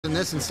in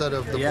this instead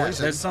of the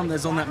poison.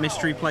 There's on that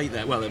mystery plate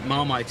there. Well, a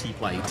Marmite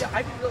plate.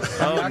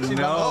 Oh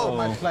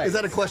no! Is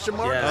that a question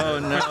mark? Yeah. Oh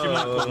no! Question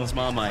mark on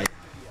Marmite.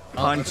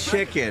 On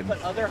chicken.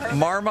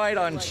 Marmite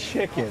on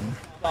chicken.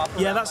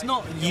 Yeah, that's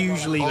not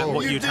usually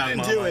what you'd have. You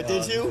didn't do it,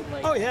 did you?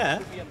 Oh yeah,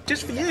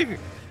 just for you.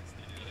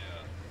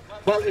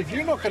 Well, if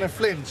you're not going to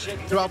flinch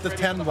throughout the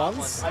 10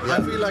 ones, I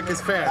feel like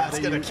it's fair. That's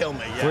going to kill me,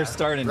 yeah. We're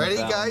starting. Ready,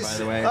 with that guys? one, by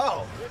the way.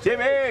 Oh.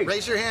 Jimmy!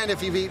 Raise your hand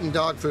if you've eaten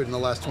dog food in the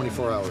last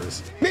 24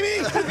 hours. Me!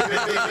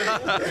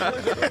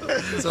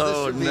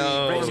 Oh,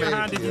 no. Raise your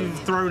hand if you've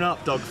thrown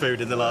up dog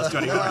food in the last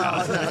 24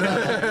 hours.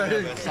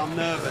 I'm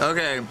nervous.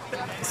 Okay,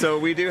 so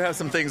we do have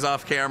some things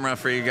off camera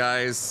for you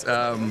guys.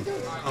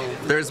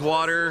 There's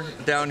water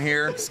down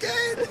here.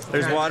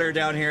 There's water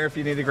down here if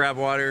you need to grab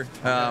water.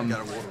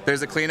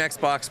 There's a Kleenex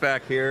box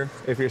back here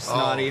if you're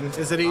snotting.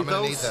 Is it I'm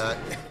gonna need that.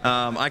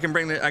 I can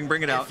bring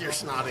it out. If you're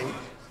snotting.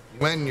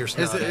 When you're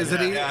snotting. Is it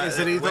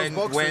those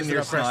boxes? When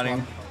you're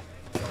snotting.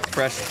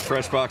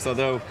 Fresh box,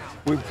 although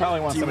we probably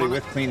want somebody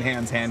with clean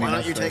hands handing us.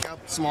 Why don't you take up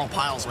small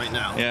piles right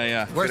now?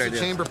 Yeah. Where's the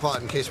chamber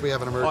pot in case we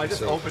have an Oh, I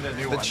just emergency? opened a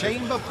new one. The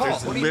chamber pot?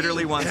 There's What do you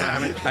literally mean? one.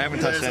 I haven't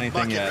touched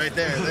anything yet. Right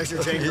there. There's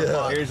your chamber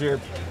pot. Here's your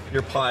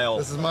pile.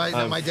 This is my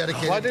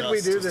dedicated. Why did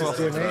we do this,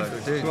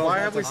 Jimmy? Why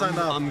have we signed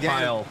up?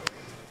 Pile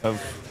of.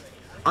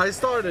 I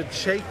started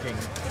shaking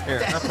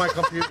at my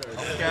computer.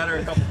 Scatter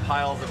a couple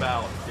piles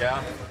about.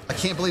 Yeah. I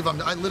can't believe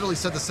I literally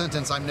said the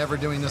sentence, I'm never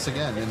doing this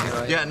again. And here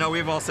I am. Yeah. No,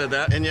 we've all said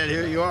that. And yet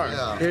here you are.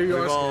 Yeah. Here you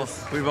are.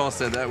 We've all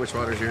said that. Which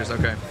water's yours?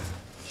 Okay.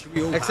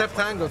 Except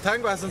Tango.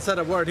 Tango hasn't said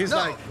a word. He's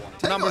like,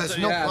 Tango has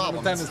no problem.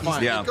 Number 10 is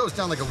fine. Yeah. It goes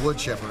down like a wood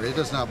chipper. It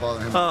does not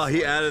bother him. Oh,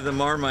 he added the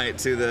Marmite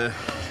to the.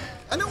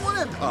 I don't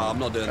want to. Oh, I'm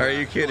not doing that. Are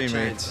you kidding Not a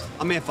me? chance.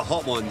 I'm here for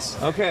hot ones.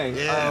 Okay.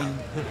 Yeah.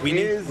 We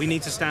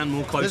need to stand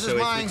more closer This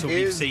is mine. until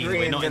we've seen.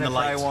 We're not in the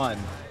light. One.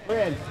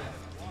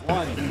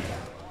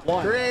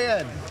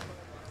 Green.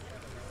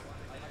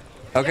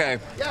 Okay.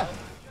 Yeah.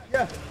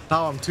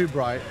 Now I'm too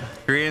bright.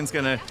 Green's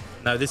gonna.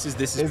 No, this is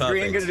Is perfect.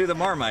 Green gonna do the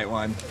Marmite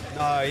one?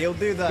 No, he'll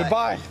do that.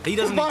 Goodbye. He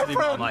doesn't need to do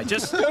friend. Marmite.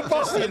 Just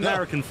the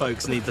American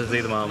folks need to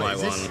do the Marmite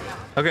one.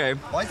 Okay.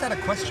 Why is that a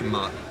question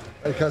mark?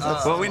 Because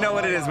that's Well, we know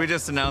what it is. We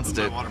just announced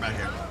it. water back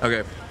here.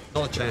 Okay.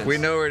 Not a chance. We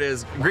know where it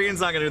is. Green's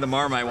not gonna do the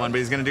Marmite one, but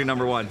he's gonna do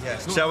number one.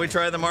 Shall we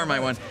try the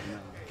Marmite one?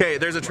 Okay.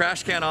 There's a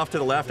trash can off to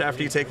the left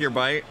after you take your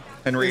bite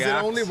and Is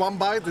react. it only one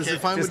bite? Is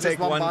it fine with Just take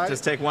just one bite?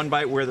 Just take one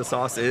bite where the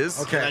sauce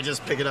is. Can I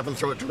just pick it up and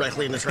throw it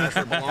directly in the trash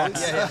where it belongs?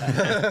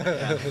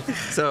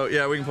 So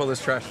yeah, we can pull this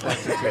trash back.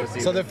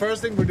 So the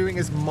first thing we're doing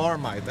is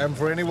Marmite. And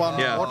for anyone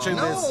Yeah. watching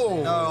this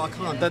No, I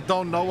can't. that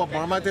don't know what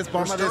Marmite is is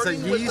a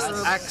Starting with, yeast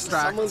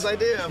extract Someone's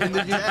idea. in the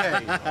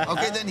UK.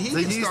 Okay, then he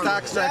The can yeast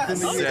start. extract in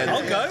the UK.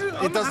 I'll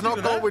go. It does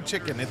not go with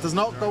chicken. It does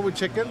not go with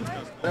chicken.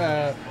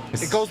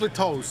 It goes with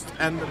toast,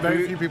 and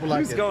very few people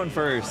like Who's it. going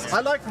first? I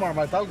like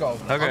Marmite. I'll go.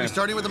 Are Okay. we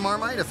starting with the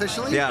Marmite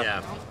officially? Yeah.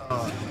 Yeah.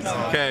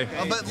 Okay.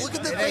 But look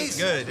at the It ain't face.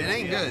 good. It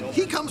ain't good.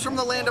 He comes from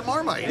the land of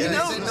Marmite. He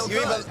knows. No You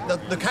good. either,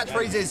 the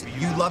catchphrase is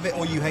you love it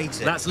or you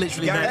hate it. That's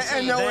literally Guaranteed. their,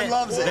 And no one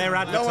loves it. Their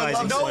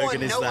advertising no slogan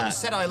one, is no that. one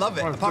said I love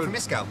it, apart from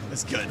Iscal.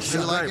 That's good. Do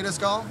you like it,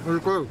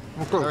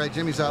 Escal? All right,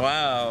 Jimmy's up.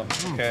 Wow.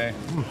 Okay.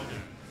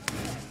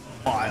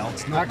 Vile.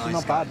 It's not Actually,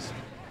 nice, not bad. guys.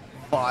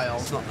 Vile.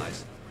 It's not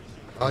nice.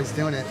 Oh, he's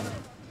doing it.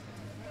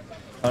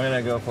 I'm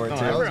gonna go for it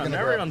too.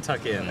 Everyone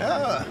tuck in.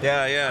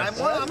 Yeah.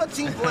 I'm a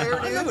team player,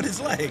 I know dude. what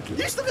it's like.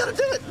 You still gotta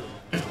do it.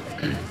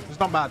 It's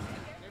not bad.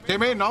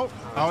 Jimmy, no?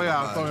 Oh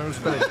yeah, I thought it was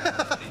good.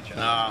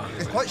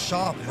 It's quite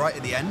sharp right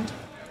at the end.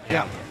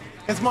 Yeah.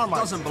 It's It Marmite.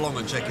 doesn't belong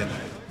on chicken.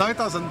 No, it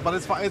doesn't, but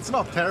it's fine. It's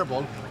not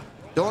terrible.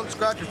 Don't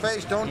scratch your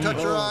face. Don't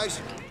touch your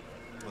eyes.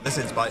 Well, this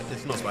is spicy.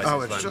 It's not spicy.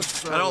 Oh, it's it's fine.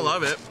 just. I don't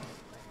love it.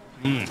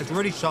 It's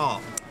really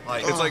sharp.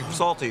 Like, It's like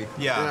salty.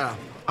 yeah.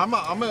 I'm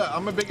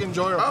a big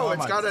enjoyer of Oh, Marmite.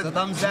 it's got The a.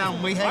 thumbs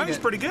down. We hate Mine's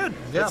it. pretty good.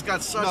 Yeah. It's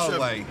got such No a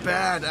way.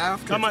 bad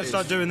aftertaste. I might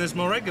start doing this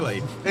more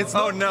regularly. It's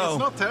Oh, not, no. It's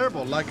not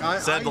terrible. Like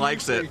Zed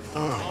likes it.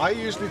 I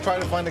usually try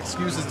to find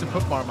excuses to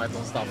put Marmite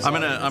on stuff. so I'm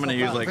it's gonna not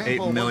use bad. like 8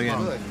 Painful million.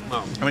 wasn't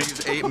I'm gonna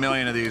use 8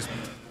 million of these.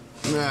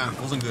 Yeah.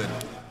 Wasn't good.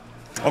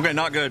 Okay,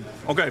 not good.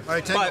 Okay, All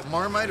right, take but it.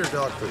 Marmite or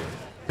dog food?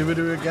 Did we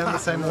do it again the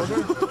same order?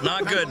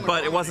 not good.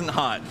 But it wasn't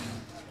hot.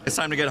 It's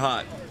time to get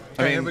hot.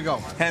 Okay, here we go.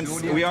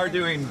 Hence, we are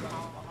doing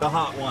the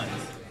hot ones.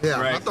 Yeah,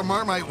 Right. not the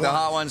Marmite one. The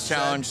Hot Ones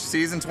Challenge,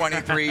 season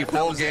 23,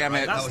 full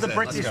gamut. That's the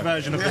British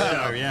version of the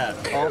show, yeah.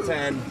 All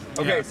 10.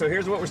 Okay, Yeah. so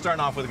here's what we're starting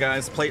off with,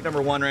 guys. Plate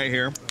number 1 right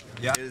here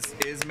Yeah.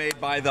 is made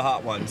by the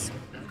Hot Ones.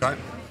 Okay.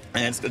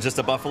 And it's just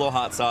a buffalo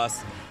hot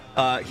sauce.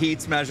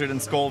 Heat's measured in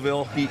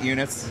Scoville heat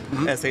units,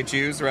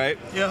 SHUs, right?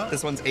 Yeah.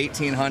 This one's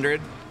 1800.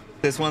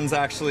 This one's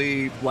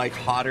actually like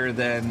hotter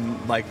than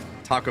like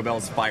Taco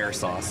Bell's fire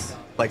sauce,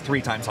 like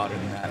 3 times hotter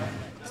than that.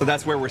 So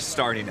that's where we're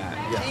starting at.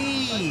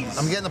 Jeez.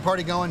 I'm getting the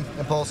party going.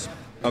 Impulse.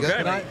 You Okay.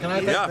 good? Can I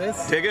take Yeah,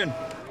 this? dig in.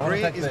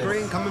 Green, take is this.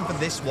 Green coming for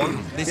this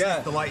one? This Yeah.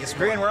 is the lightest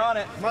Green, one. we're on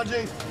it.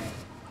 Mudgy.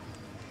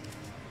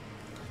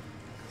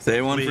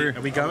 Say one for.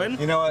 Are we going?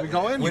 You know what? We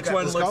going? Which Okay,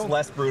 one let's looks go.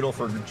 less brutal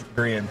for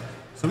Green?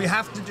 So we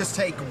have to just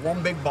take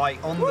one big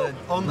bite on the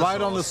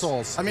Right on the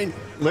sauce. I mean,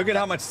 Look at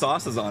how much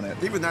sauce is on it.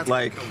 even that's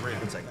like,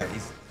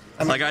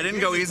 like I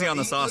didn't go easy on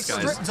the sauce, It's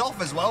guys. stripped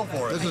off as well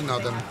for it. This is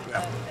nothing.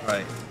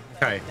 Right.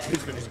 Okay.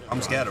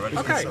 I'm scared already.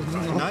 Okay.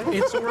 No?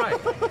 It's all right.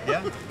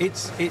 Yeah.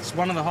 It's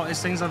one of the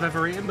hottest things I've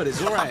ever eaten, but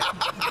it's all right.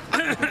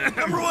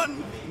 number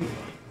one.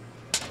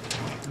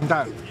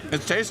 Okay.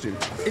 It's tasty.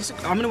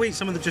 I'm gonna eat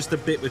some of just the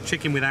bit with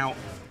chicken without.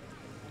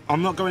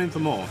 I'm not going in for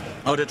more.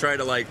 Oh, to try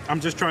to like I'm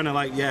just trying to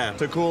like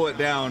to cool it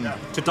down. to a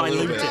little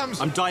dilute bit.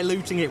 it. I'm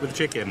diluting it with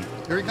chicken.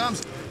 Here he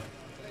comes.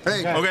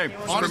 Hey, Okay.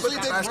 honestly,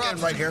 big Trash can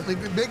props. right here.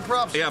 Big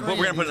props. Yeah, but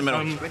we're gonna put it in the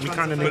middle. We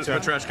kind of need Put a to.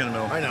 trash can in the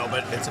middle. I know,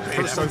 but it's a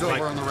First one's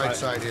over on the right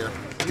side here.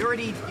 You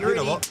already. We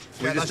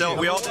just don't.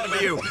 We all want to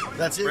be you.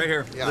 That's it. Right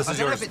here. Yeah. This I is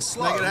don't know yours. if it's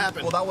slow. Make it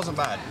happen. Well, that wasn't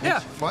bad. Yeah.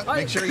 What?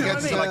 Make sure he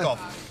gets Like off.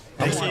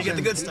 Make sure you get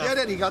the good He stuff. did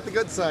it. He got the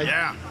good side.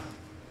 Yeah.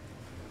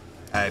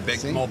 Hey, big,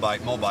 See? more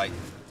bite, more bite.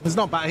 It's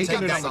not bad. He Take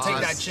can do that- number take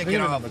two. that He chicken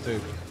can do off. number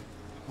two.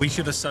 We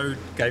should have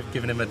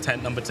given him a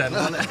number 10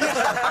 on it.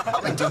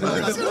 Oh,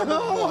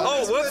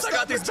 whoops! I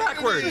got these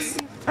backwards.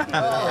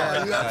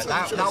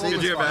 That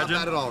Could you imagine?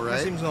 Not at all,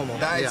 right? Seems normal.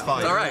 That is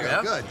fine. All right,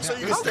 yeah. Good. So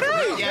you can stick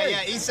Yeah, yeah.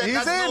 He said He's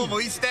that's in. normal.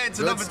 He's staying to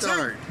Good number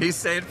start. He's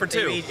staying for 2.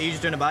 Are you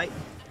just doing a bite?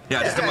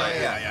 Yeah, just a bite.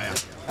 Yeah.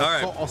 All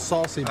right. Or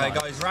saucy two. Hey bite.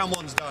 guys, round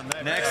one's done.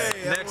 There.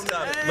 Next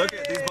up, look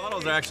at these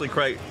bottles are actually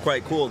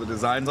quite cool. The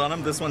designs on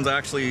them. This one's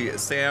actually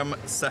Sam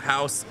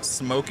House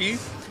Smoky.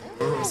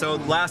 So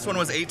last one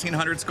was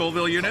 1,800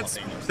 Scoville units.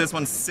 This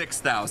one's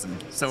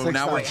 6,000. So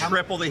now we're 6,000.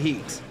 triple the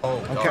heat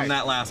from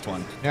that last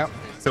one. Yep.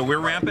 So we're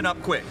ramping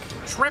up quick.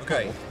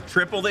 Okay.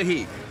 Triple the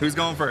heat. Who's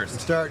going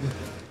first? Starting.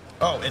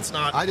 Oh, it's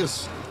not. I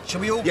just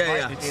Should we all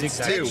Yeah. make Two.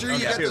 sure you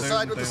get Two. the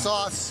side with the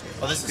sauce.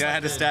 Oh, this is Yeah, I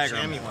had to the stagger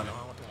 'em. jammy one. I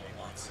want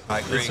lots. All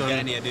right, green. Get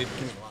in here, dude.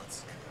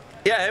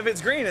 Yeah, if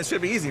it's green, it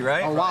should be easy,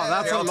 right? Oh, wow,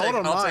 that's Here, a I'll load take,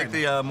 on I'll mine.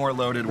 take the more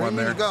loaded one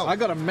Ready there. to go. I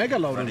got a mega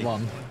loaded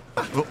one.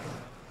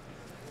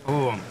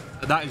 Oh,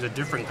 that is a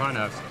different kind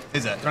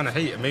of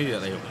heat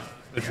immediately.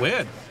 It's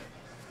weird.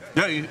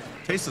 Yeah, you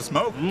taste the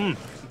smoke.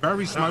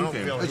 Very smoky.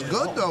 It's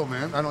good though,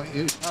 man. I don't.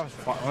 That was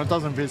fine. It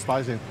doesn't feel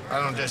spicy. I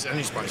don't taste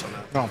any spice on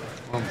that. No.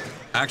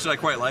 Actually, I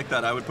quite like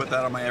that. I would put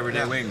that on my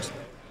everyday wings.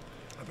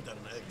 I put that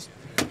in eggs.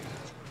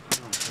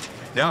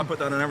 Yeah, I'll put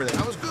that on everything.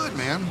 That was good,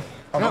 man.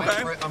 I'm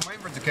Okay. waiting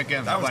for it to kick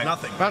in. That was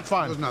nothing. That's That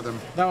fine. was nothing.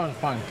 That one's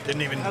fine.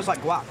 Didn't even. That was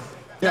like guac.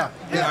 Yeah.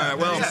 All right,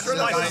 well, Like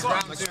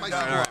spicy all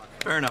right.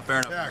 Fair enough, fair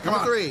enough.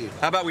 Number 3.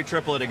 How about we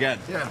triple it again?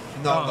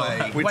 No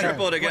way. We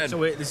triple it again. So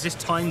wait, is this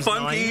times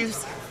 9?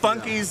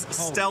 Funky's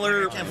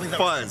Stellar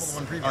Fuzz. I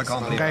can't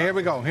believe it. Okay, here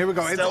we go. Here we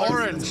go. It's Stellar-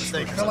 orange.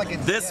 I feel like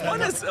it's This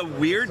one is a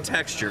weird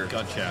texture.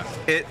 Gotcha.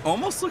 It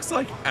almost looks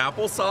like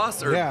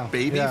applesauce or Yeah.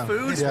 baby yeah.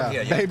 food.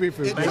 Yeah. Baby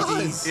food. It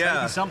does.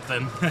 Yeah.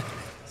 Something.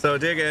 So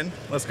dig in.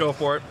 Let's go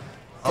for it.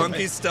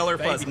 Funky's Stellar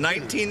Fuzz,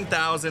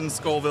 19,000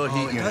 Scoville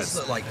heat it does units.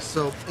 look like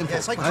So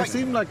it's like I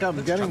seem like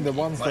I'm getting the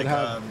ones that Like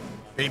have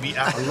baby a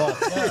apple. lot.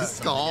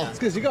 skull. It's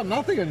because you got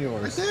nothing on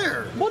yours.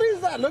 There. What is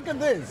that? Look at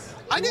this.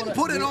 I didn't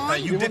put it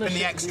on. you dip wanna in the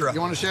sh- extra. You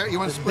want to share it? You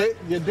want to split?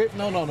 You dip?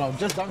 No.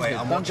 Just dunk Wait, it.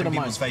 I'm Dunk it watching on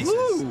mine. people's faces.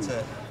 Woo.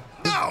 to-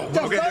 No.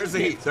 Just Okay, dunk there's the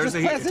it. heat. There's Just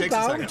the heat. press It takes a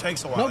down. second. It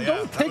takes a while. No, yeah.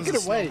 don't That take was it a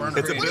slow away. burner.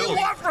 It's a What do you build.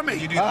 want from me?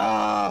 You do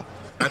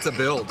That's a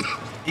build.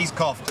 He's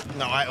coughed.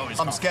 No, I always.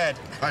 I'm cough. scared.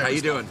 How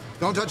you doing?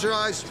 Don't touch your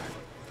eyes.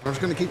 I'm just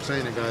gonna keep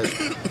saying it, guys.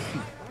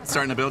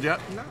 Starting to build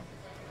yet?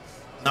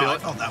 No, I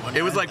felt that one.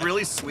 It was like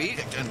really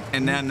sweet,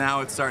 and then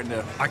now it's starting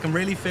to. I can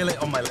really feel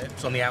it on my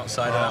lips on the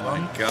outside of that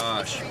one.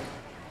 Gosh.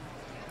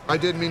 I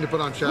did mean to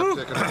put on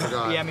chapstick and I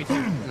forgot. Yeah, me too.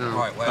 All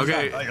right, where's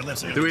Okay. Oh, your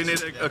lips are- Do we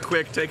need a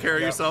quick take care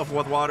of yourself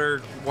with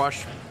water,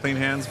 wash, clean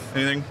hands,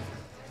 anything?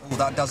 that? Ooh,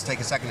 that does take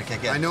a second to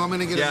kick in. I know I'm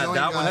gonna get Yeah, annoying,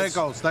 that one- guys. There it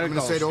goes, there it I'm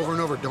gonna say it goes. over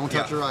and over. Don't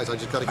touch Yeah. your eyes. I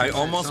just gotta. Keep I saying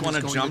almost want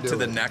to somebody's jump going to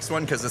the do it. next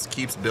one because this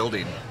keeps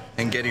building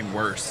and getting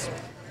worse.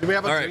 Do we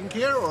have a All right. drink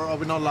here, or are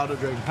we not allowed to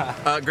drink?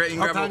 Great, you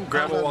can Okay,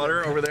 grab a okay.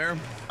 water over there.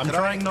 I'm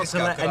trying not to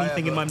let Could I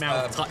anything in have my a-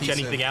 mouth a touch piece of-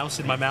 anything else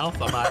in my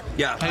mouth. I'm like,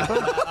 Yeah.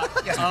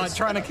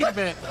 trying to keep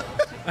it.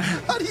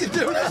 How do you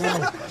do it?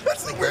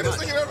 That's the weirdest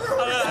thing I've ever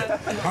heard.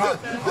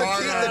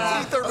 The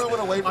teeth are moving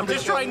away from I'm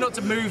just each other. trying not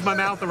to move my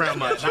mouth around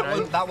much.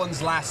 That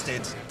one's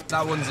lasted.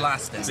 That one's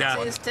lasted.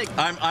 Yeah. It's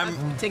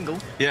I'm tingle.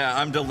 yeah,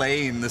 I'm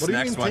delaying this What do you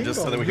next mean one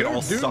just so that we can You're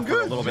all doing suffer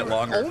good. a little bit You're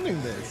longer. owning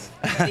this.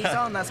 These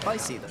aren't that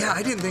spicy though. Yeah,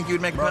 I didn't think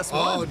you'd make the best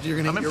Oh, one. you're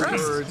gonna I'm eat your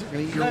impressed. words. You're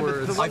gonna eat your No, but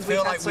words. the I ones feel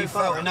we've had like so we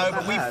far felt aren't no, that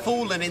but we've bad.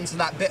 fallen into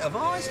that bit of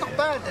it's not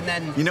bad, and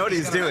then You know what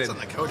he's doing? on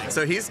the coating.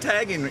 So he's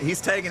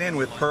tagging in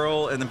with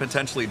Pearl and then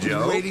potentially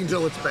Joe. Waiting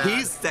till it's bad.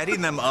 He's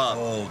setting them up.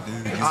 Oh,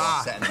 dude, you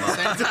are setting them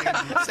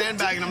up.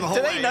 Sandbagging them the whole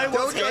Do way. they know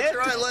what's Don't touch here?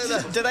 your eye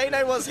later. Do they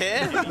know what's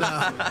here?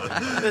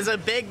 There's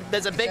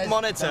a big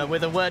monitor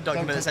with a Word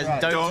document that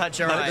says "Don't touch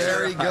your eyes."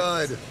 Very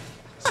good.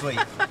 Sweet.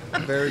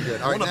 Very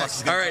good. All right,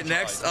 next. All right,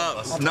 next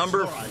up,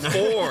 number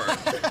 4.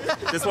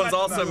 This one's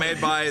also made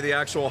by the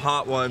actual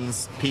Hot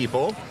Ones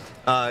people.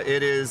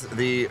 It is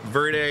the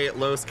Verde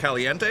Los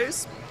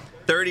Calientes.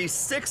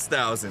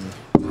 36,000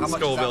 How much is that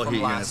Scoville from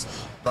heat last-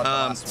 units. the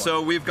last one?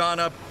 So we've gone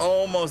up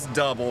almost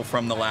double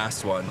from the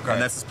last one. Okay.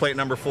 And this is plate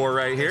number 4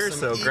 right here,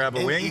 so grab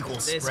a wing.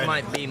 This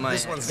might be my.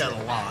 This one's got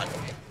a lot.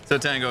 So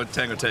Tango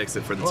takes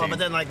it for the Well, team. but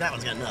then like that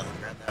one's got nothing.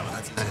 Grab that one.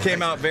 That's easy.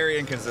 Came out very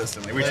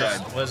inconsistently. We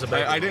tried.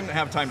 I didn't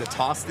have time to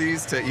toss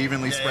these to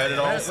evenly spread it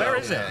all. so- Where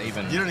is it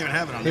even? You don't even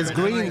have it on. It's there.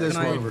 green, this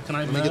one. Can I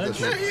Let me get merge?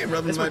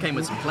 this. This one came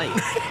with some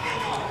plates.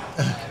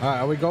 All right,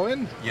 are we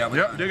going? Yeah, we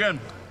Yeah, dig in.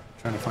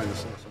 Trying to find the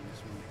sauce on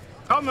this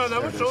one. Oh no,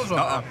 that was yours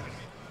one.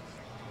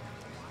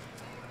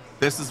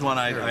 This is one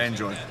I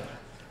enjoy.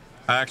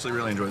 I actually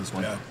really enjoy this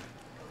one. Yeah.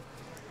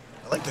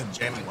 I like the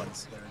jammy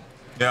ones.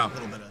 They're Yeah. a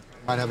little bit of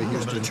Might have a bit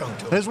Houston of chunk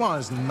to it. This one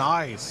is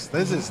nice.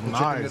 This is chicken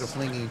nice. little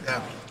flingy.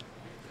 Yeah.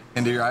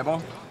 Into your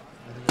eyeball?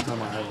 It's on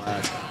my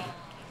eyelash.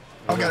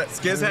 I got it.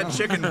 Skiz had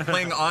chicken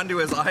fling onto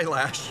his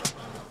eyelash.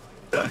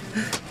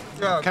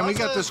 Can we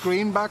get the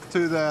screen back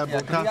to the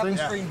broadcasting?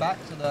 screen back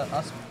to the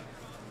us?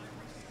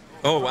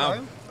 Oh wow.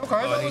 Okay.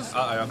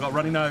 I've got a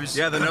runny nose.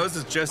 Yeah, the nose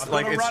is just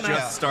like got a it's runner.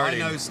 just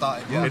starting. I know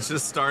started. Yeah. It's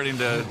just starting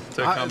to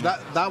come.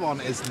 That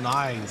one is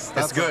nice. It's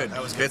That's good.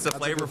 that was good. It's a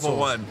That's a good flavorful sauce.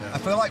 one. I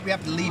feel like we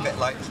have to leave it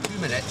like 2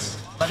 minutes.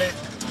 Let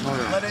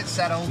it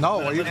settle.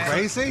 No, are you Let it-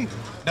 crazy?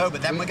 No,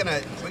 but then we're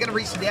gonna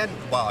reach to the end.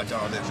 Well, I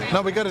don't know.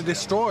 No, we gotta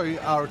destroy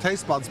our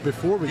taste buds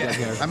before we get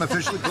here. I'm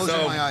officially closing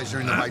So- my eyes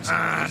during the bites.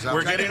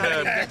 We're getting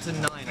to. Get to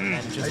 9 and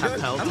then just have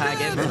Pearl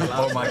tag in.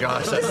 Oh my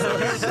gosh,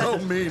 that's so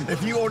mean.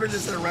 If you ordered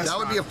this at a restaurant, That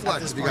would be a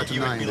flex if you got to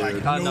 9,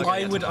 dude.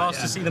 I would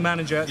ask to see the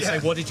manager and say,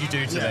 "What did you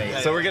do today?"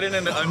 So we're getting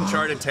into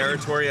uncharted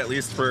territory, at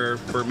least for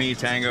me,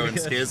 Tango, and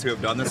Skiz, who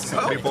have done this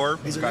before.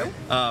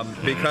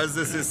 Because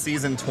this is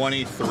season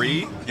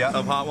 23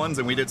 of Hot Ones,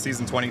 and we did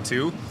season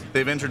 22,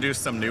 they've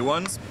introduced some new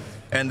ones.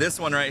 And this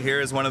one right here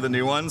is one of the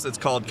new ones. It's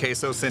called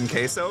Queso Sin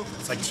Queso.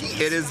 It's like cheese.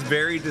 It is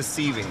very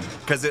deceiving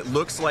because it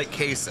looks like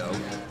queso.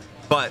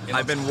 But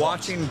I've been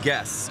watching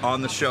guests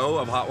on the show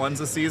of Hot Ones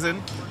this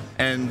season,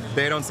 and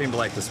they don't seem to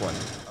like this one.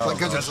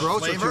 Because it's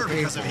gross or flavor too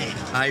because of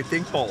painful. heat. I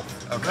think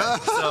both. Okay.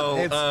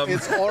 So,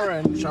 It's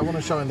orange. I want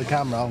to show in the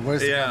camera.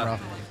 Where's the Yeah. camera?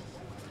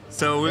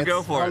 so we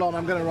go for Hold it. on,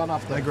 I'm gonna run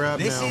up there. Grab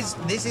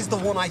This is the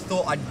one I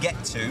thought I'd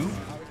get to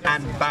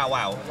and bow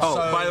out. Oh,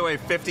 So- by the way,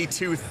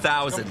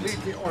 52,000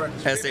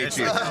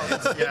 SHU.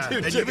 Yeah,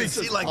 and you can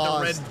see like the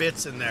red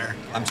bits in there.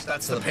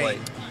 That's the paint.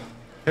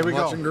 Here we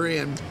go. Watching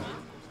green.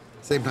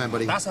 Same time,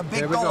 buddy. That's a big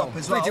There we go. dollop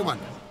as well. 3, 2, 1.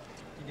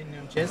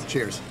 Cheers.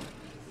 Cheers.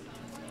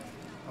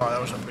 Oh, that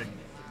was a big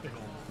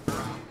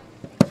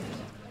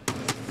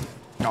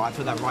No, I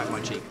put that right in my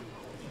cheek.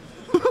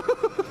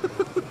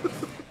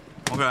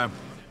 Okay.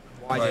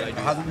 Why did I do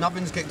that?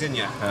 Nothing's kicked in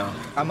yet.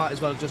 I might as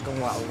well have just gone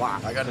like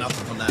that. I got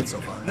nothing from that so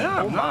far. No,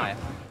 Oh my.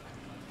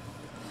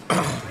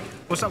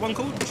 What's that one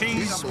called?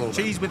 Cheese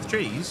with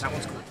cheese. That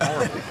one's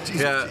horrible.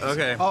 Yeah,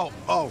 okay.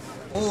 Oh,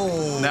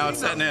 Now it's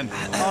setting in.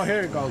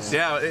 here it goes.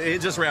 Yeah,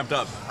 it just ramped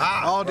up.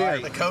 Oh dear.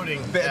 The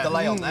coating. Bit of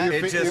delay on that.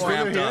 It just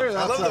ramped up.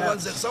 I love the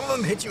ones that some of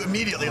them hit you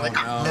immediately, like,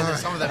 and then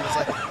some of them it's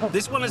like,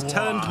 This one has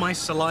turned my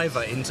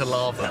saliva into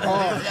lava.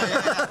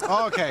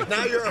 Oh, okay.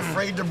 now you're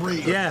afraid to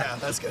breathe. Yeah.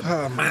 That's good.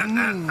 I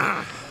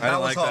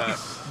don't like that.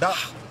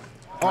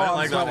 I don't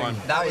like that one.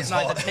 That It's is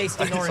neither hot.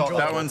 tasty nor enjoyable.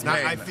 That one's Now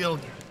I pain. feel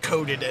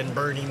coated and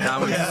burning. That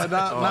one's-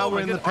 Now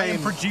we're in the I pain.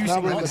 am producing Now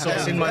we're in hot the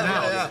sauce pain. in my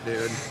mouth.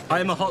 Dude. I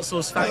am a hot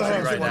sauce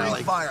factory right now.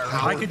 Fire.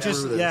 I could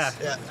just, yeah.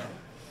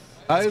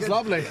 That is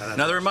lovely.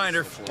 Another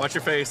reminder, watch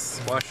your face.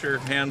 Watch your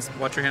hands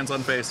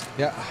on face.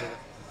 Yeah.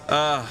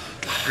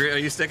 Are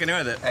you sticking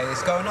with it? Hey,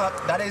 it's going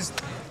up. That is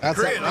That's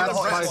great. that's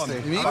That's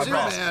spicy. Me too,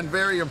 man.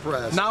 Very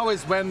impressed. Now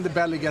is when the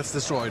belly gets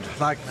destroyed.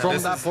 Like from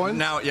This that is- point.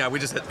 Now, yeah, we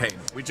just hit pain.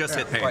 We just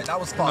hit pain. Right, that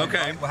was fun.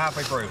 Okay. Right, we're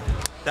halfway through.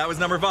 That was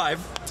number 5.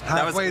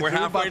 We're through,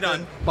 halfway but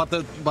done. but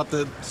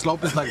the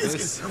slope is like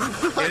this.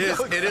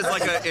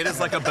 It is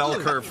like a bell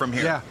curve from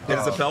here. Yeah. It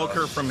is a bell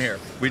curve from here.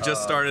 We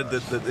just started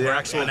the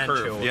actual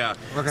curve. exponential. Yeah.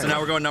 Okay. So now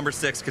we're going number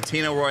 6,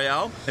 Katina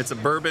Royale. It's a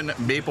bourbon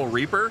maple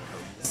reaper.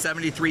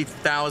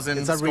 73,000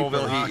 It's a Scoville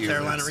Reaper. heat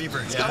Carolina units.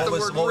 Reaper. Got What the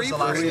was- word what was the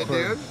Reaper last in it, one?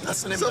 dude.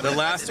 That's the name The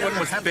last one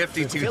was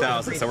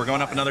 52,000, so we're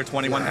going up another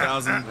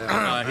 21,000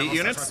 heat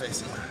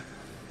units.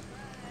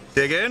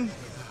 Dig in.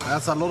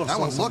 That's a lot of That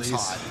one sauce on looks these.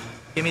 hot.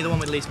 Give me the one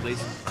with least,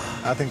 please.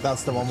 I think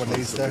that's the one with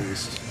these there.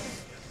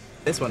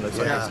 This one looks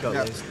like Yeah, it's got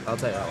yeah. least. I'll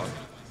take that one.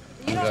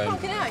 You're not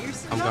poking out. You're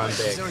still going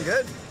big. Doing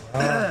good.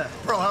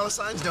 Bro, how are the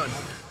signs doing?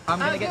 I'm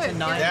gonna Oh, get to good.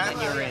 9 Yeah. and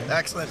then you're in.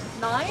 Excellent.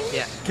 9?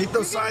 Yeah. Keep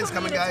those signs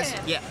coming, guys.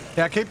 Yeah.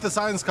 Yeah, keep the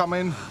signs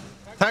coming.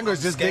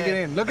 Tango's just digging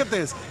in. Look at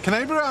this. Can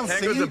everyone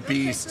Tango's see? a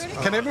beast.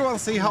 Can everyone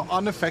see how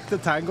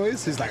unaffected Tango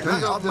is? He's like,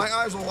 My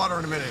eyes will water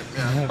in a minute.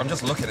 Yeah. I'm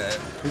just looking at it.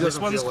 This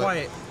one's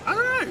quite, I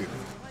don't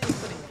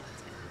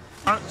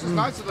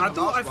know. I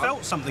thought I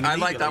felt something. I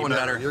like that one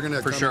better, You're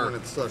gonna for come sure. when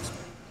it sucks.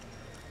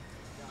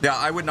 Yeah,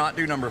 I would not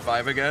do number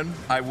 5 again.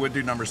 I would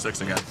do number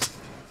 6 again.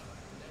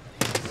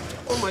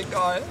 my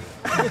god.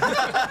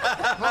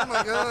 Oh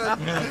my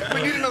god.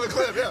 We need another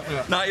clip,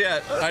 yeah. Not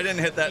yet. I didn't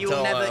hit that till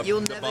You'll never the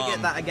get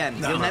bomb. that again.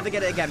 You'll never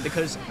get it again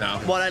because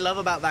what I love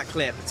about that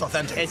clip It's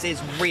authentic. is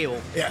it's real.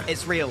 Yeah.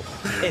 It's real.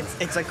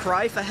 It's a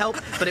cry for help,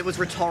 but it was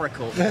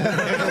rhetorical. There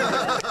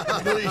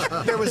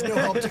was no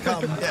help to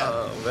come.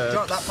 Yeah. Do you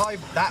know, that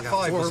five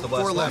was the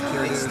worst. four left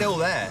here, It's dude. still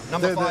there.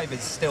 Number 5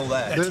 is still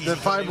there. The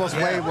 5 was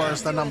way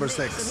worse than number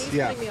 6.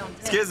 Yeah.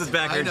 Skiz is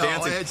back I here know.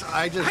 dancing.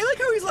 I just. I like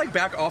how he's like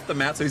back off the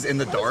mat, so he's in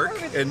the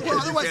dark, and Well, you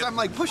otherwise, can't- I'm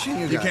like pushing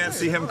you guys. you can't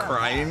see him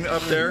crying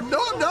up there.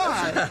 No, I'm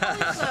not.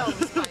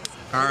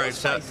 All right,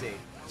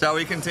 shall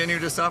we continue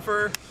to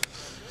suffer?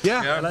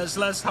 Yeah.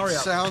 Let's hurry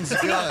up. Sounds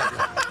good.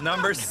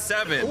 Number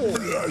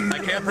 7. I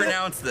can't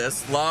pronounce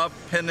this. La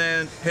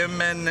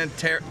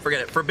Pimeniter. Forget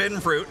it. Forbidden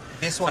fruit.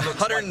 This one looks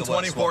like the worst one.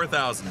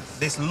 124,000.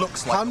 This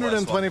looks like the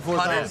worst one.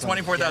 124,000.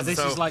 124,000. This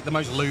so is like the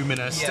most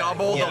luminous.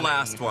 double the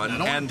last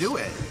one. And do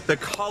it. the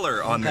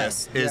color on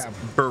this is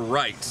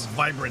bright.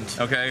 Vibrant.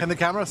 Okay. Can the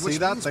camera see Which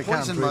that? means They can't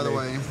poison, by the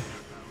really. way.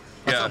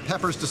 That's Yeah. how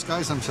peppers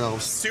disguise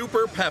themselves.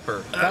 Super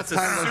pepper. That's a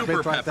Tango's super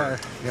bit right pepper.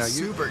 there. Yeah,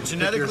 Super.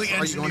 Genetically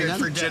Are you going engineered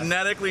for again? death.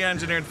 Genetically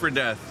engineered for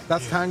death.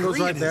 That's Tango's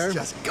right there.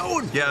 Just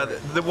going. Yeah.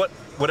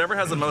 Whatever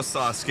has the most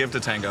sauce, give to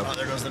Tango. Oh,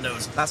 there goes the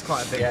nose. That's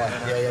quite a big one.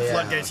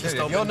 Floodgates just Dude,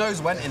 if open. your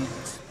nose went in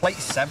plate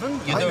 7,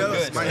 you're doing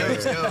good. My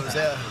nose goes,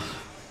 yeah.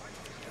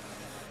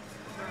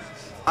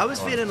 I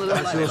was feeling a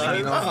little like low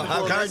how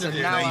before kind this, of and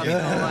you. now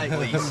Thank I'm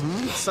like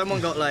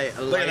someone got like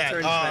a Look at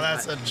lighter that. Oh, and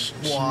that's spent,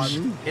 a wad.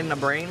 like, in the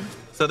brain.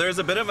 So there's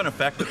a bit of an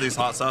effect that these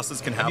hot sauces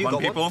can have you on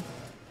got one? people.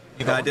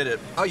 Yeah, I did it.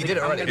 Oh, you did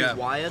it I'm already? gonna Yeah. be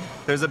wired.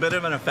 There's a bit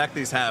of an effect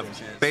these have.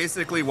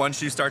 Basically,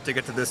 once you start to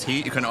get to this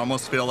heat, you can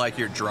almost feel like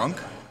you're drunk.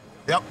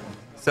 Yep.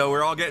 So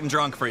we're all getting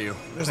drunk for you.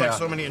 There's like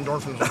so many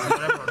endorphins or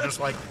whatever. Just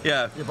like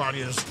Yeah. your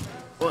body is.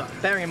 Well,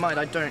 bearing in mind,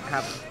 I don't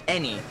have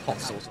any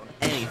hot sauce on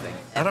anything.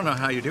 I don't know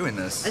how you're doing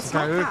this. It's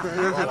not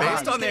that.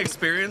 Based on the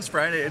experience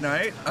Friday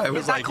night, I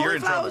was That like, you're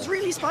in cauliflower trouble. was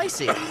really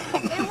spicy.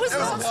 It was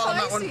not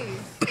spicy.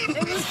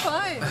 It was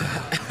fine.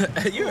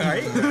 You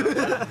alright?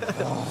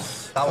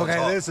 That one's Okay,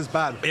 hot. this is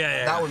bad.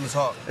 Yeah. That one's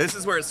hot. This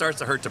is where it starts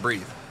to hurt to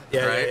breathe.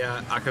 Yeah, right?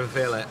 yeah. I can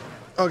feel it.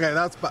 Okay,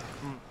 that's bad.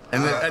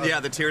 And yeah,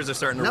 the tears are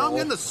starting to Now I'm roll.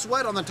 getting the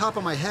sweat on the top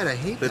of my head. I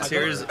hate The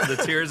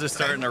that. tears are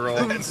starting to roll.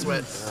 And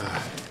sweat.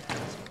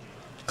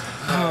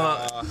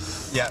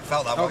 Yeah,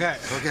 felt that one. Okay.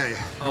 Okay.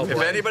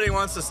 If anybody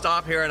wants to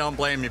stop here, I don't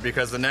blame you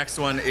because the next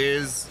one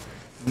is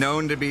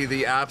known to be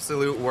the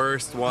absolute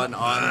worst one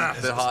on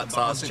the hot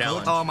sauce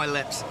challenge. Oh, my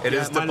lips. It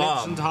is My the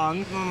lips and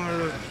bomb.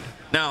 tongue.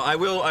 Now, I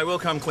will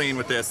come clean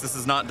with this. This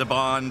is not the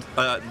bomb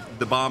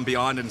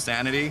beyond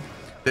insanity.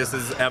 This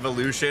is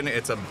evolution.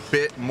 It's a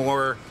bit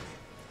more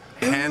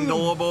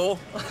handleable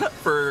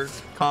for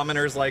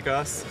commoners like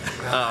us.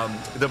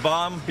 The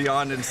bomb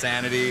beyond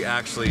insanity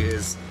actually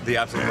is the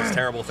absolute most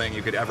terrible thing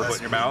you could ever put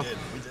in your mouth.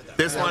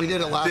 This Yeah, we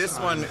did it last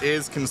time. one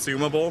is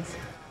consumable,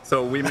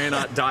 so we may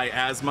not die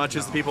as much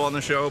as the people on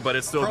the show, but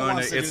it's still going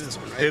to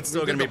it's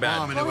still going to be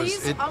bad. And Well, it was,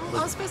 he's,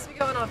 I'm supposed to be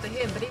going after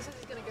him, but he said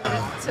he's going to go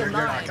to You're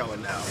not mine.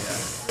 going now.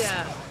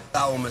 Yeah.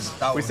 That one was.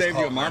 That We was saved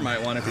hot. you a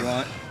Marmite one if you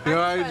want. You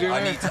alright, Jimmy?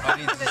 I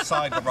need to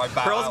decide whether I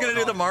bow Pearl's out going or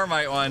to do the not.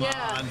 Marmite one.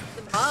 Yeah.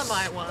 The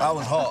Marmite one. That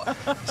was hot.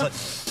 It's like,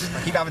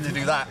 I keep having to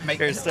do that. Make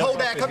Here's cold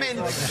the- air come in.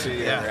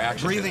 Yeah,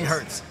 reaction. Breathing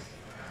hurts.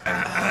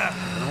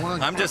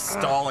 I'm just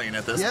stalling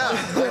at this yeah,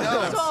 point.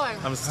 I know. Time.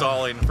 I'm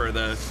stalling for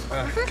the.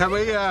 Can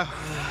we,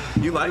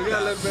 You like a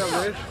that? little bit of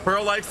this?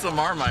 Pearl likes the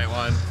Marmite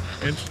one.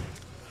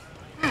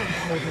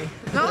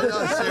 No,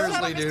 No,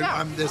 seriously, dude.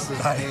 This is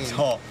pain. It's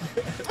hot.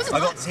 I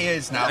got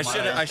tears now. I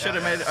should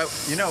have made.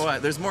 You know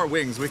what? There's more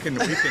wings. We can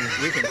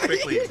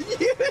quickly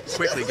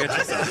get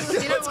you some.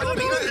 You know what?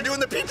 You're doing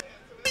the pee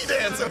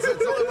dance.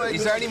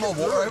 Is there any more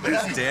water over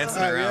there? He's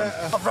dancing around.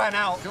 I've ran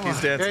out.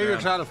 He's dancing Hey, you're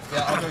around. trying to.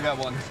 Yeah, I'll go get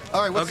one.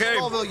 All right, what's Okay.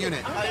 the Smallville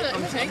unit? I'm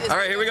gonna take this. All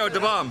right, here we go.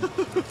 DeBomb.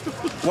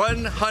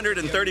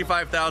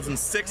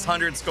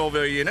 135,600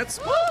 Scoville units.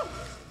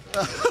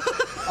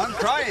 I'm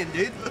crying,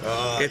 dude.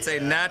 It's a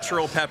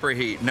natural pepper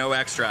heat, no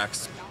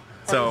extracts.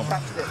 So,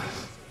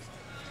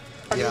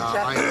 Yeah,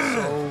 I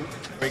am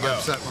so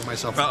upset with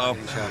myself for Uh-oh.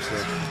 getting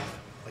chapstick.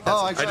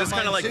 Oh, I just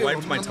kind of like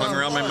wiped my tongue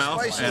around my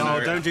mouth, and Oh,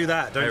 don't do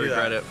that. Don't I do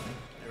regret that. it.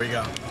 Here we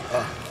go.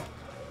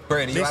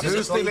 Brady, you having Who's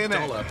this still one? in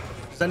it?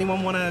 Does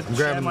anyone want to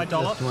share my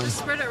dollop?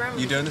 Spread it around.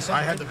 You doing this?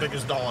 I had the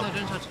biggest dollop. No,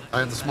 don't touch it. I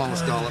have the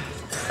smallest dollop.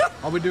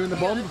 Are we doing the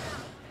bomb?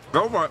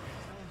 Go for it.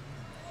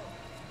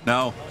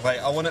 No. Wait,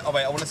 I want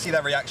to see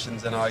their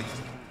reactions, and I.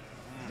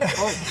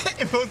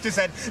 It both just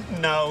said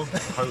no.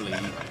 Holy.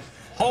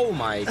 Oh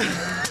my.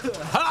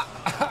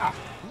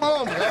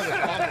 Oh my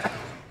God.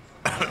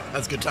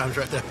 That's good times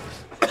right there.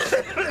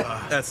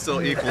 That's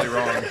still equally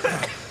wrong.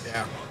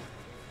 Yeah.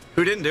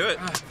 Who didn't do it?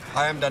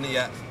 I haven't done it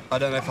yet. I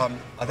don't know if I'm.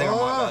 I think I might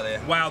be out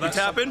there. Wow, You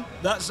tapping?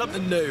 That's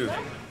something new.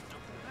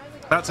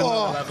 That's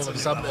another level of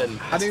something.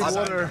 I need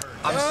water.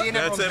 I'm seeing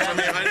That's it for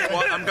me.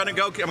 I'm gonna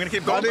go. I'm gonna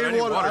keep going. I need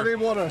water. I need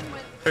water.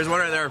 There's one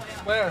right there.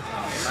 Where?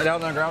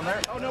 Down on the ground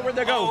there. Oh no, where'd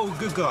they go? Oh,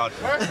 good God.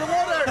 Where's the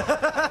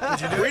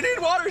water? We need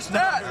water,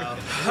 stat.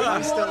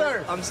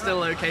 I'm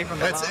still okay from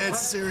that.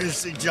 It's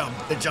seriously jump.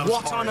 It jumps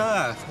What hard.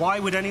 on earth? Why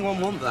would anyone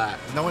want that?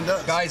 No one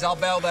does. Guys, I'll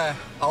bail there.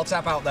 I'll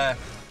tap out there.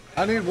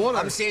 I need water.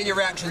 I'm seeing your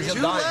reactions. You're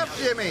You dying. left,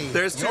 Jimmy.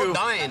 There's You're two.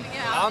 dying.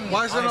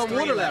 Why is there no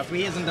water left?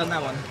 He hasn't done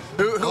that one.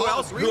 Who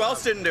else? Who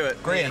else didn't do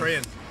it? Green.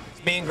 It's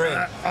me and Green.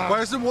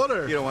 Where's the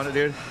water? You don't want it,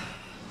 dude.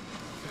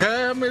 Can I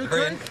have milk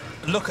Green. drink?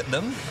 Look at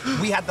them.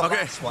 We had the Okay.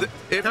 last one.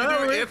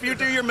 If you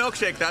do your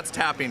milkshake, that's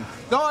tapping.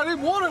 No, I need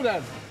water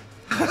then.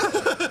 Somebody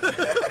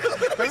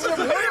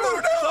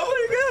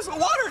gives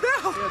water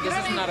now.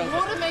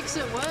 Water makes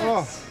it worse.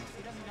 Oh.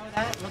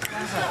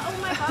 Oh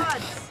my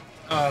God.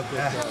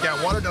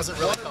 Yeah, water doesn't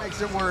really. Water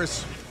makes it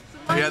worse.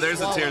 Yeah, there's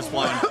the tears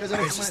flying.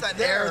 It's just that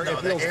air, though.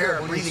 The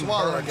air, breathing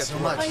burns too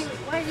much. Why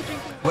are you drinking?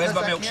 Where's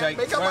my I can't milkshake?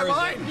 make up my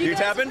mind. You guys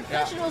are tapping?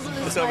 professionals in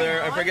this It's over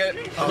there. I fight. forget.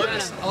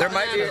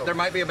 There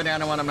might be a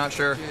banana one. I'm not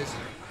sure.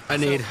 I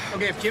need.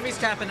 Okay, if Jimmy's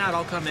tapping out,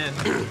 I'll come in.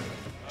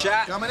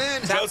 Chat. Coming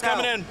in. Joe's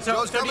coming in.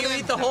 Joe's So do coming you in.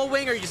 eat the whole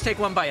wing or you just take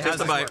one bite? Just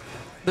a bite.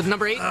 The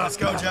number 8? Let's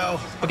go, Joe.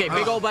 Okay,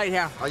 big old bite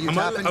here. Are you Are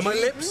tapping? my G?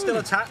 lips still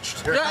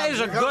attached? That is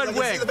a good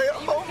wing.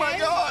 Oh my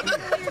God.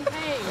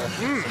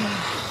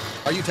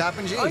 Are you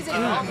tapping, G? Delicious.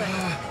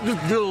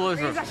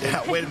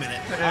 Yeah, wait a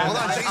minute. Hold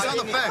on, G's on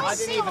the I fence.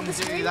 didn't even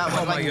do that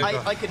one.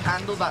 I could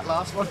handle that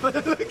last one.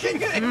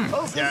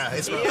 Yeah,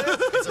 it's rough.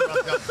 It's a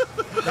rough gun.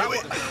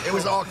 It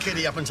was all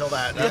kitty up until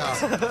that.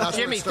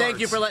 Jimmy, thank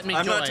you for letting me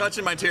I'm join. not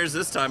touching my tears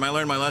this time. I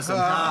learned my lesson.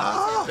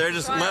 They're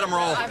just let them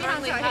roll. I've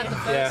only had the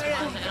first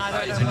one, and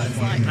I don't know what it's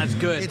like. That's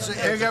good.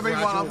 Hey, give me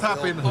one. I'm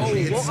tapping.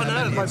 What on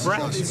earth? My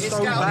breath is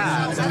so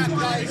bad.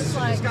 It's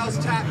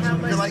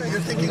like, You're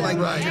thinking like,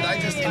 did I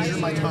just injure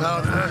my tongue?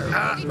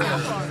 I'm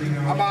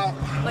out.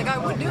 like I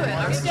would do it.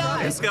 I would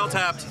die. It's scale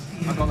tapped.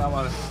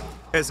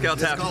 It's scale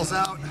tapped. Calls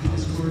out.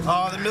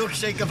 Oh, the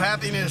milkshake of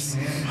happiness.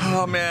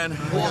 Oh man.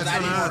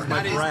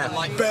 That is the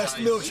light. Best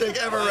milkshake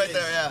ever right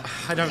there, yeah.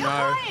 I don't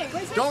know.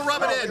 Don't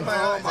rub it in.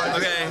 Oh my.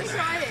 Okay.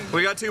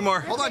 We got two more.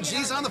 Hold on,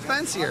 G's on the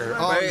fence here.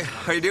 Oh, Wait,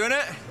 are you doing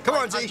it? come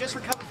on, I G. just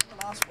recovered from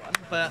the last one,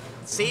 but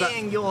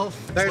seeing your...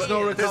 There's no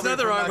recovery. There's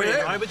nothing wrong with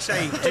it. I would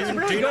say do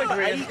not eat,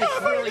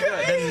 It's really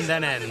good.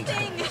 then end.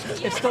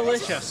 It's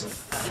delicious.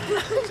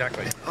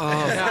 Exactly.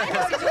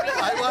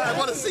 I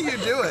want to see you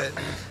do it.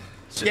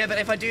 Yeah, but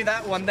if I do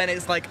that one, then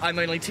it's like I'm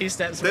only 2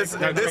 steps away This from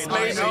may the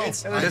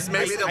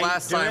be the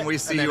last time we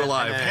see you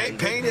alive.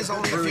 Pain is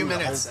only a few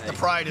minutes. The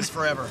pride is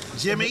forever.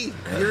 Jimmy,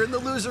 you're in the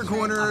loser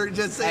corner.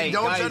 Just say,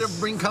 don't try to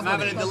bring company.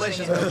 Having a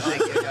delicious I'm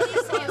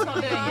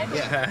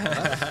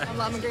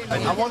agreeing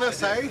with you. I want to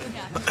say,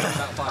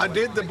 I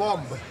did the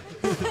bomb.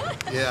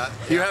 Yeah.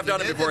 You have done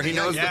it before. He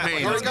knows the pain.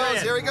 Here he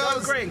goes. Here he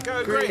goes. Green,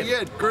 go green.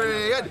 Green.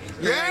 Green.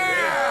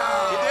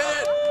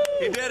 Yeah.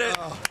 He did it.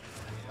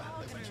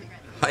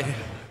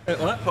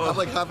 I'm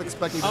like half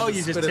expecting Oh, him to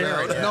you just spit it tear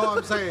out. it. No,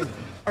 I'm saying.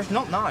 It's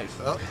not nice.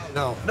 Oh,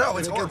 no. No,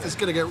 it's It's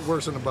going to get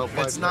worse in about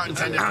 5 It's not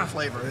minutes. intended for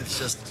flavor. It's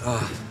just.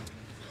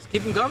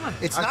 Keep them going.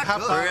 It's not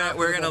good.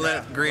 We're gonna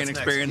let Green What's next?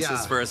 experience Yeah.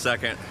 this for a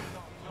second.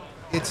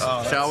 It's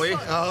Shall we? He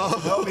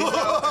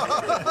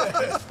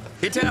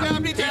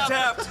tapped. He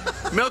tapped.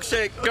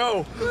 Milkshake,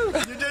 go. You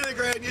did it,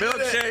 Grant. You did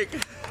it.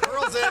 Milkshake.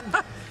 Pearl's in.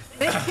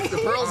 The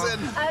Pearl's in.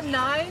 At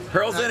 9.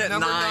 Pearl's in at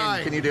Number 9.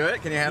 nine. Can you do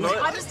it? Can you handle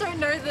I it? just don't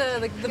know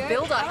the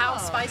build-up, how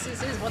spicy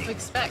this is, what to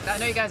expect. I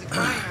know you guys are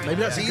crying right Maybe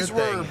now. that's a These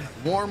good were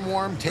thing.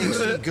 warm,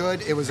 tasty,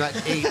 good. It was at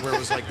 8 where it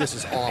was like, this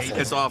is awful.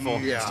 It's awful.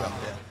 Yeah.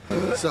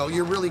 So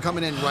you're really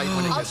coming in right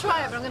when it I'll gets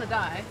try it, but I'm gonna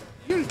die.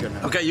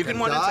 Okay, you can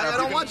one and die. tap. I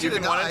don't want you to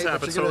can one die. and tap.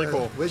 but It's you're totally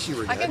gonna cool. Wish you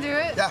were I dead. can do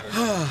it. Yeah.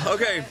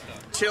 Okay,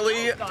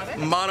 chili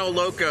mono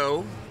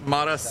loco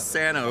mata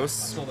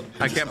sanos.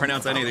 I can't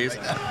pronounce any of these.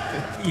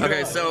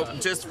 Okay, so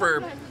just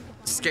for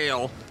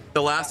scale,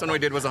 the last one we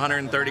did was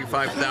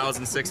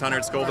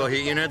 135,600 Scoville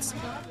heat units.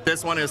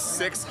 This one is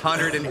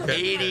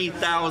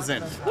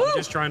 680,000.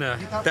 Just trying to.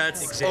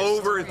 That's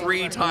over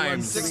 3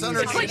 times.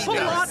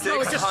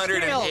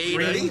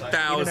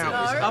 680,000.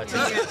 Up to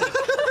you.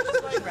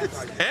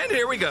 And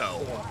here we go.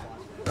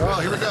 Oh,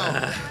 here we go.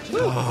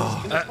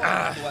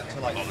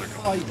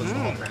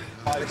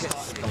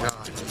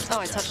 Oh,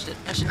 I touched it.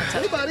 I shouldn't have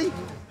Hey, touched buddy.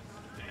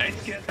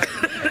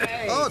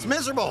 Oh, it's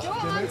miserable. it.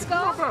 Let's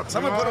go.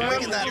 Someone put a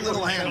wing in that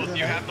little hand.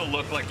 You have to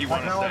look like you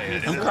want to say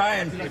it. I'm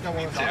crying.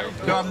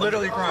 No, I'm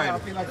literally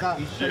crying.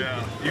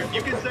 Yeah.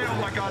 You can say,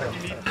 oh my god, if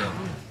you need to.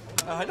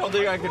 I don't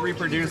think I could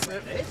reproduce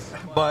it,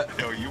 but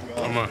No, you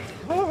will.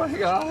 oh my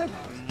god.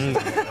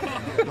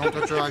 Don't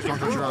touch your eyes. Don't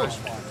touch your eyes.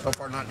 So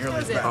far, not nearly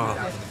as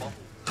bad.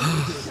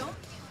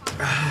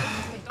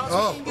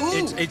 Oh,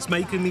 ooh. It's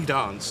making me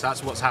dance.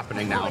 That's what's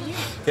happening now.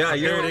 Yeah,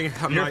 your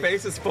your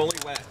face is fully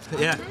wet.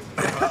 Yeah.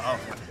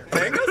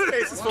 Mango's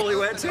face is fully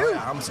wet too.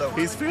 I'm so.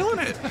 He's feeling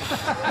it.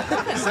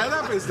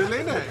 Setup is still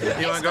in it.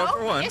 You want to go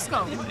for one? Let's go.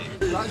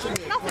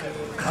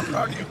 I'm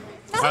proud of you.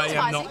 I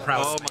am not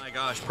proud. Oh my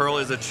gosh, Pearl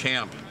is a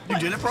champ. You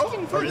did it,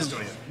 bro? Or is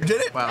doing it? You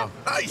did it? Wow.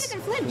 Nice.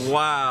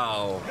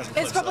 Wow.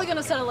 It's probably going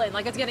to settle in.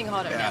 Like, it's getting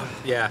hotter.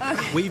 Yeah.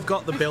 Okay. We've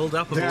got the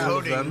build-up of all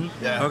of them.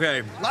 Yeah.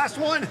 Okay. Last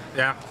one.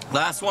 Yeah.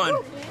 Last one.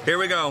 Here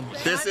we go.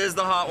 This is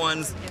the hot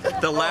ones.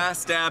 The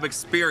last dab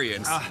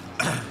experience.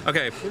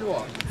 Okay.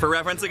 For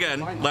reference again,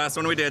 last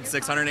one we did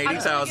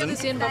 680,000.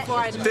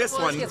 This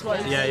one.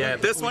 Yeah.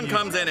 This one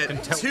comes in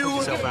at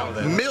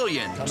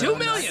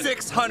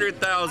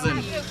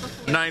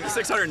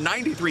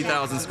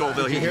 693,000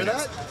 Scoville heat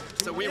units.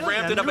 So we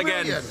ramped it up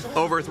again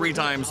over 3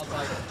 times.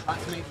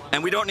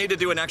 And we don't need to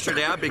do an extra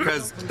dab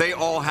because they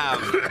all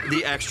have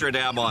the extra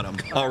dab on them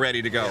all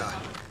ready to go.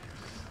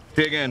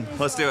 Dig in.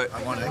 Let's do it.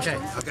 I want extra.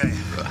 Okay.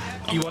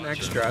 You want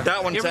extra?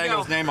 That one,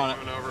 Tango's name on it.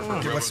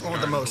 Okay, what's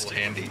the most?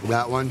 Handy.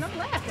 That one.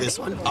 This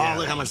one? Oh,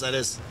 look how much that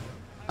is.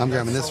 I'm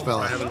grabbing this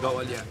fella. I haven't got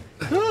one yet.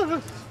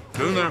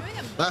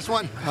 Last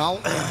one.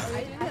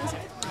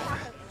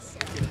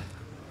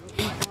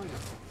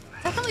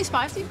 Definitely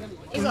spicy.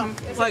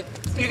 It's like,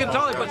 you can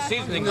totally put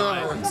seasoning on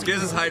it.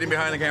 Skiz is hiding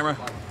behind the camera.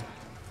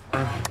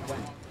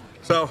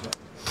 So.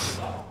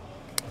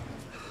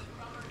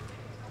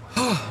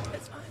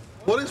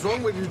 What is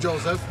wrong with you,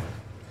 Joseph?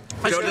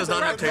 Joe does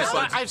not have taste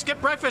buds. I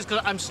skipped breakfast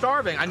because I'm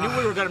starving. I knew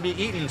we were going to be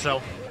eating, so.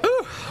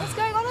 What's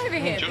going on over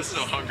here? Joe's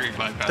so hungry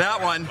by That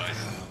one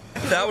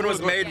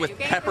was made with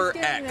Pepper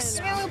X.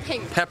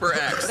 Pepper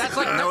X. That's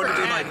like known to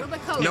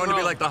pepper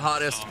be like the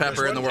hottest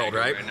pepper in the world,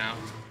 right?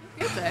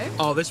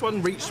 Oh, this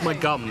one reached my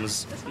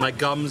gums. My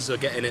gums are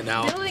getting it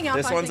now.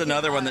 This one's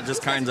another one that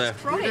just kind of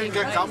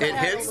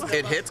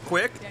it hits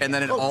quick and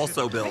then it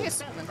also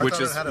builds, which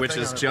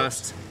is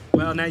just.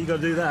 Well, now you got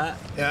to do that.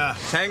 Yeah.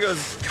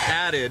 Tango's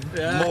added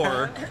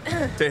more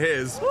to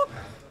his.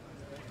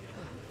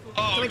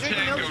 Oh,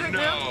 Tango,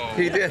 no.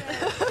 He did.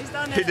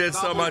 He did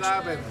so much.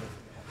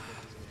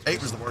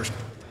 8 was the worst.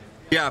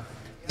 Yeah.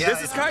 Yeah,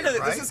 this is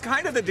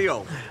kind of the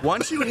deal.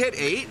 Once you hit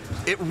 8,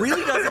 it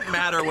really doesn't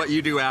matter what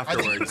you do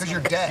afterwards. Because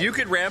you're dead. You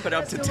could ramp it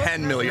up to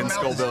 10 million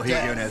Scoville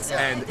heat units,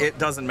 and it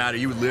doesn't matter.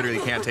 You literally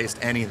can't taste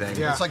anything.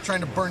 It's like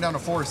trying to burn down a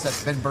forest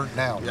that's been burnt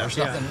down. There's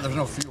nothing. There's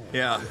no fuel.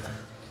 Yeah.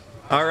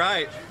 All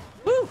right.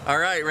 Woo. All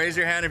right. Raise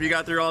your hand if you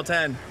got through all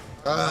 10.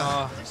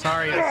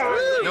 Sorry.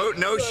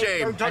 No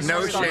shame.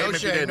 No shame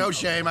if you didn't. No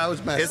shame. I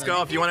was messing.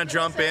 Isco, if you want to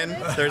jump in,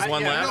 there's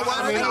one left.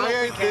 I mean,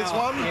 I ate this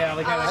one. Yeah,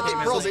 like I think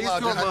Pearl's allowed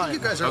to. I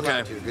think you guys are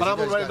allowed to. But I've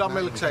already done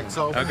milkshake,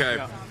 so Okay.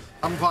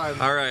 I'm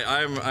fine. All right.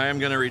 I am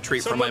going to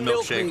retreat from my Someone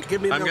milk milkshake. me.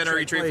 Give me a I'm going to milkshake,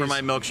 retreat from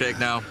my please. milkshake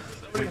now.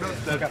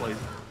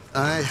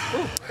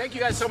 Thank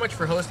you guys so much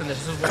for hosting this.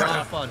 This was a lot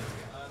of fun.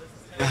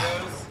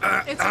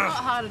 It's a lot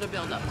harder to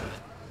build up.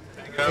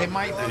 It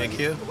might. Thank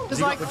you. It's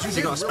like, Yep. I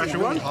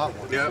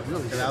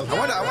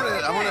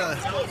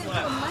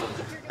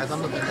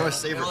want to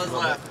save it for a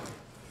little bit.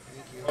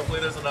 Hopefully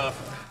there's enough.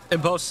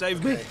 And both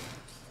saved me.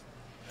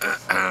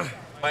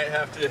 Might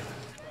have to.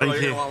 Thank you're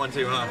you. gonna want one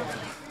too, huh?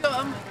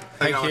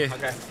 Thank you.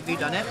 Okay. Have you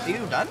done it? Are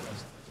you done?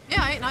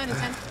 yeah, 8, 9, and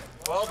 10.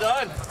 Well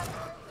done.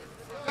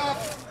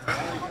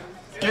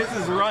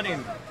 Skiz is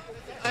running.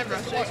 I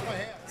brushed it.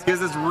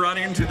 Skiz is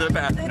running to the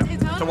bathroom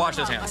It's on to wash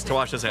his hands. To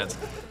wash his hands.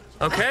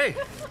 Okay.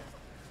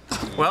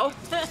 Well,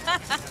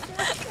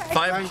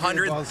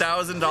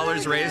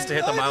 $500,000 raised to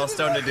hit the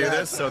milestone to do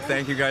this. So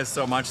thank you guys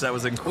so much. That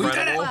was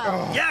incredible.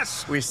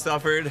 Yes! We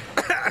suffered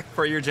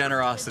for your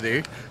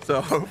generosity.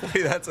 So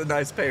hopefully that's a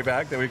nice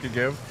payback that we could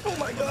give. Oh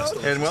my God.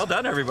 And well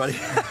done, everybody.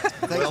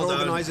 Thanks for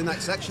organizing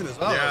that section as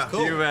well. Yeah,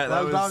 you bet.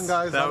 That Well done,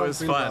 guys. That I don't was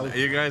feel fun. bad.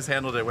 You guys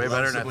handled it way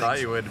better than I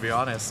thought you would, to be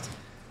honest.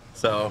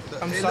 So,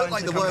 It looked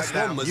like the worst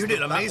one was You did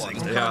that amazing.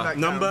 one. yeah.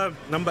 Number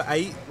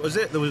 8, was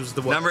it? There was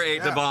the one. Number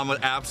 8, the bomb was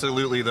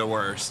absolutely the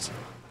worst.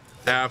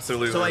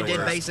 Absolutely. So I the did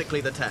worst.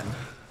 basically the 10.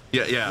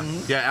 Yeah, yeah,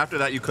 yeah. After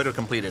that, you could have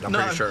completed. I'm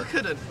pretty sure. I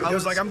couldn't. I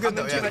was like, I'm good.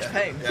 I'm in too much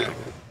pain.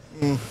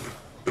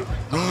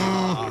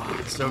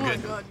 So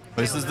good.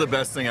 This is the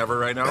best thing ever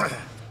right now.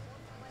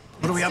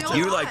 What are we up to?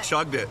 You like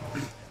chugged it.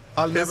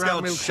 I'll This never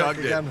have guy milkshake chugged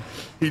it. again.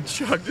 He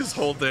chugged his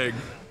whole thing.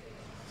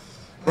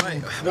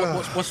 Right.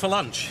 What's for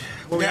lunch?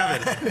 What are we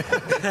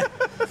having?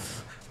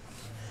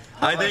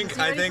 I think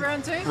ready for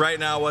round two? right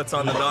now what's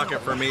on the docket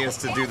for me is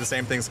to do the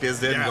same thing Skiz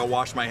did and go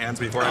wash my hands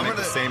before I make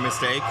the same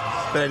mistake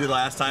that I did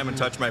last time and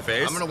touch my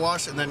face. I'm going to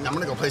wash and then I'm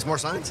going to go place more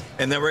signs.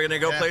 And then we're gonna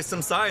go place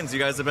some signs. You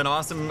guys have been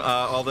awesome.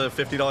 All the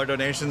 $50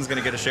 donations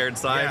gonna get a shared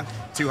sign.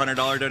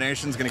 $200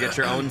 donations gonna get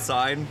your own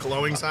sign.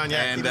 Glowing sign,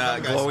 yeah. And keep it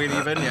going, guys. glowing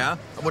even, yeah.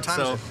 What time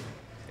so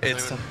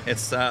is it?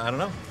 it's I don't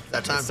know.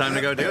 That time. It's time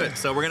to go do it.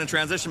 So we're gonna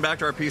transition back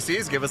to our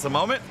PCs. Give us a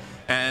moment.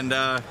 And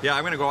yeah,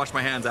 I'm gonna go wash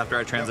my hands after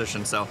I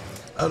transition. So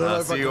I don't know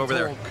if I see you can over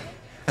there. talk.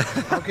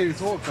 How can you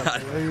talk?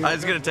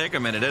 It's gonna take a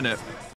minute, isn't it?